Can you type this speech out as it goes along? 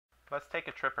Let's take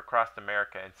a trip across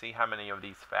America and see how many of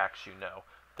these facts you know.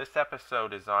 This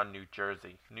episode is on New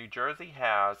Jersey. New Jersey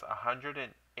has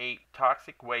 108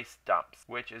 toxic waste dumps,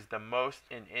 which is the most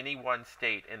in any one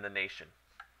state in the nation.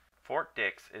 Fort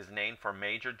Dix is named for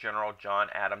Major General John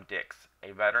Adam Dix,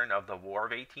 a veteran of the War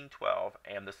of 1812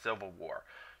 and the Civil War.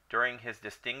 During his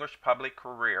distinguished public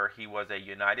career, he was a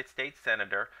United States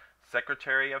Senator,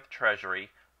 Secretary of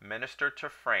Treasury, Minister to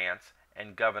France,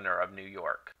 and Governor of New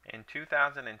York. In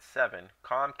 2007,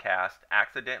 Comcast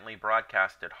accidentally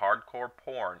broadcasted hardcore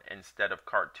porn instead of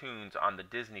cartoons on the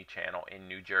Disney Channel in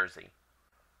New Jersey.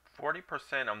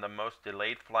 40% of the most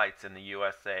delayed flights in the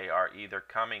USA are either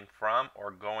coming from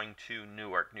or going to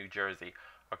Newark, New Jersey,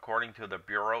 according to the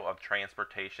Bureau of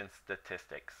Transportation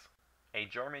Statistics. A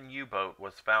German U-boat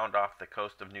was found off the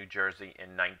coast of New Jersey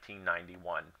in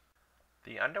 1991.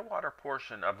 The underwater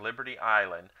portion of Liberty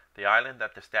Island, the island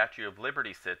that the Statue of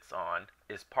Liberty sits on,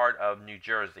 is part of New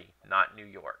Jersey, not New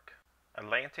York.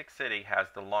 Atlantic City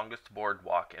has the longest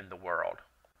boardwalk in the world.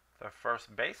 The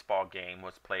first baseball game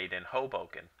was played in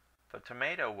Hoboken. The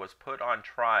tomato was put on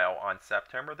trial on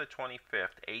September the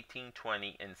 25th,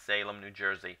 1820 in Salem, New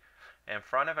Jersey. In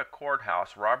front of a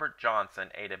courthouse, Robert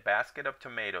Johnson ate a basket of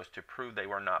tomatoes to prove they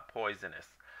were not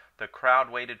poisonous. The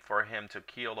crowd waited for him to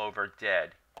keel over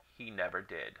dead. He never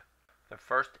did. The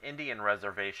first Indian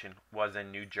reservation was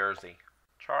in New Jersey.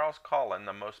 Charles Cullen,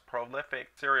 the most prolific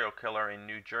serial killer in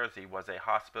New Jersey, was a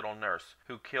hospital nurse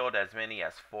who killed as many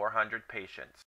as 400 patients.